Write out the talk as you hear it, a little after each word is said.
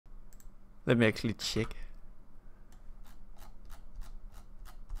Let me actually check.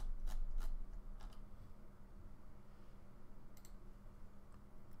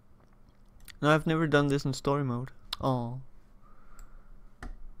 No, I've never done this in story mode. Oh.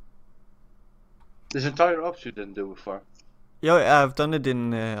 This entire ops you didn't do before. Yeah, I've done it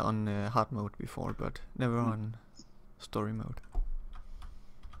in on hard mode before, but never on story mode.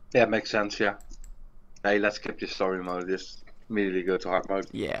 Yeah, makes sense, yeah. Hey, let's skip the story mode, just immediately go to hard mode.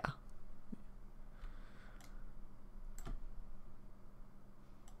 Yeah.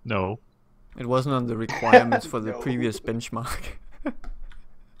 No. It wasn't on the requirements for the No. previous benchmark.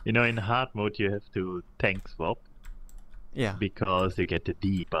 You know, in hard mode you have to tank swap. Yeah. Because you get the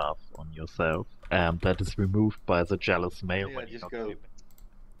debuff on yourself. And that is removed by the jealous male Yeah, when you just knock go. him.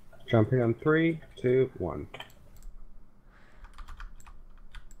 Jumping on 3, 2, 1.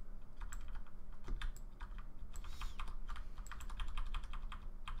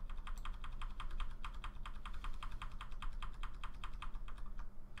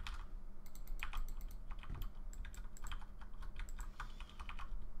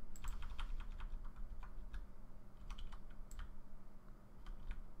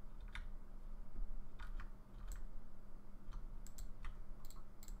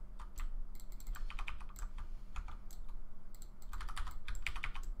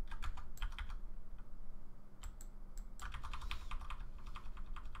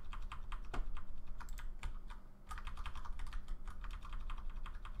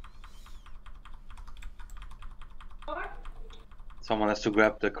 Someone has to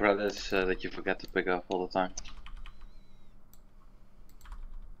grab the credits that you forget to pick up all the time.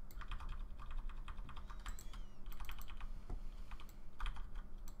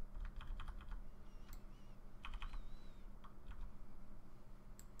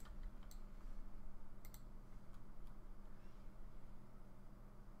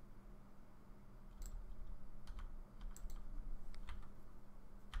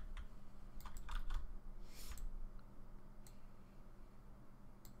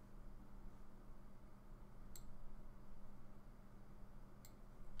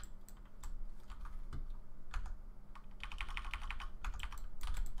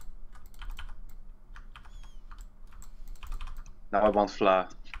 Now I want Fla.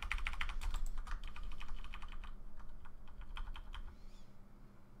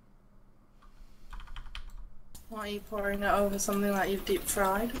 Why are you pouring it over something that you've deep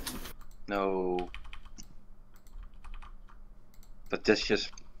fried? No. But this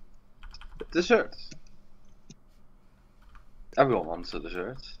just... dessert. Everyone wants a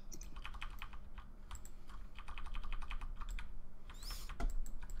dessert.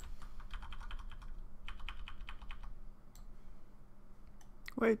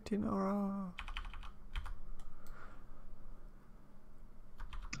 Wait, Tinora.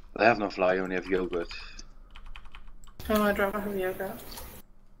 I have no Fla, I only have yogurt. Oh, I'd rather have yogurt.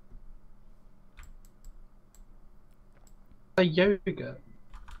 A yogurt.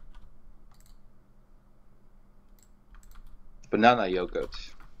 Banana yogurt.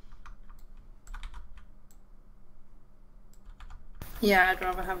 Yeah, I'd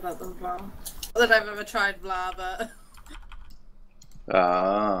rather have that than blah. Not that I've ever tried blah, but...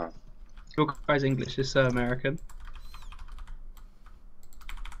 Ah. Your guy's English is so American.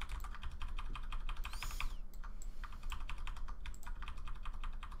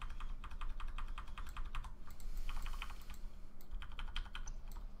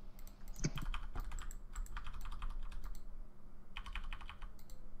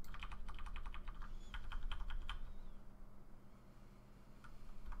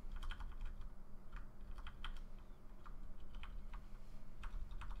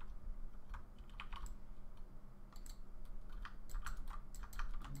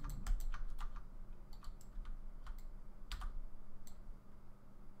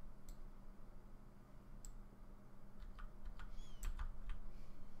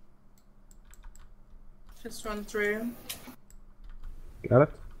 Just run through. Got it?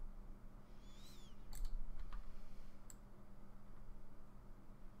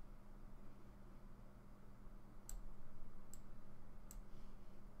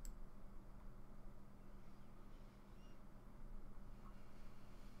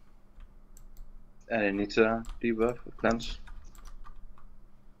 And it needs a debuff, a cleanse.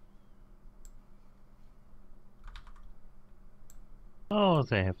 Oh,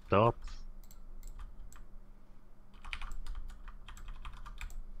 they have dots.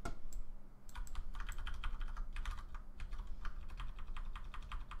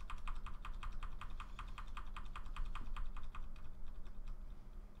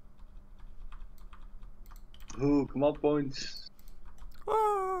 Ooh, come on, points.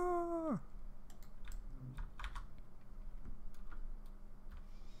 Ah!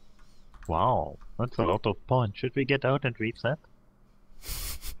 Wow, that's a lot of points. Should we get out and reset?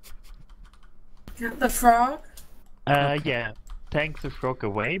 The frog? Okay. Yeah. Tank the frog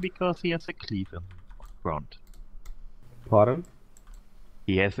away because he has a cleave in front. Pardon?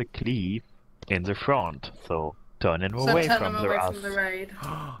 He has a cleave in the front, so turn him So away turn from them the away us. from the raid.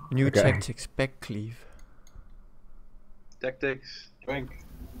 New Okay. tactics, back cleave. Tactics, drink.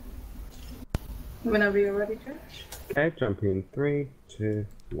 Whenever you're ready, Josh. Okay, jump in 3, 2,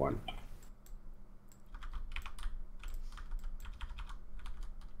 1.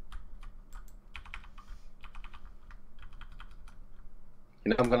 You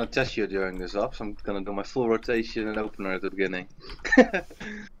know, I'm gonna test you during this up, so I'm gonna do my full rotation and opener at the beginning.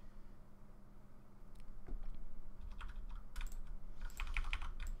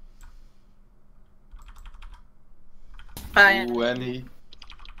 Bye. Ooh, any.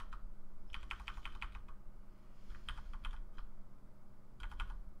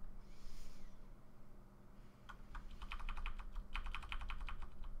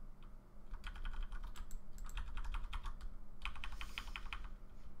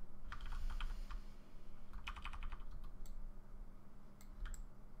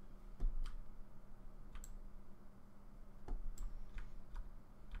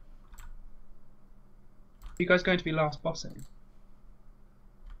 You guys going to be last bossing?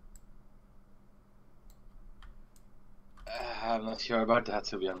 I'm not sure about that,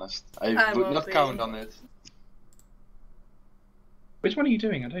 to be honest. I I would will not be. count on it. Which one are you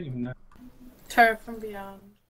doing? I don't even know. Terror from Beyond.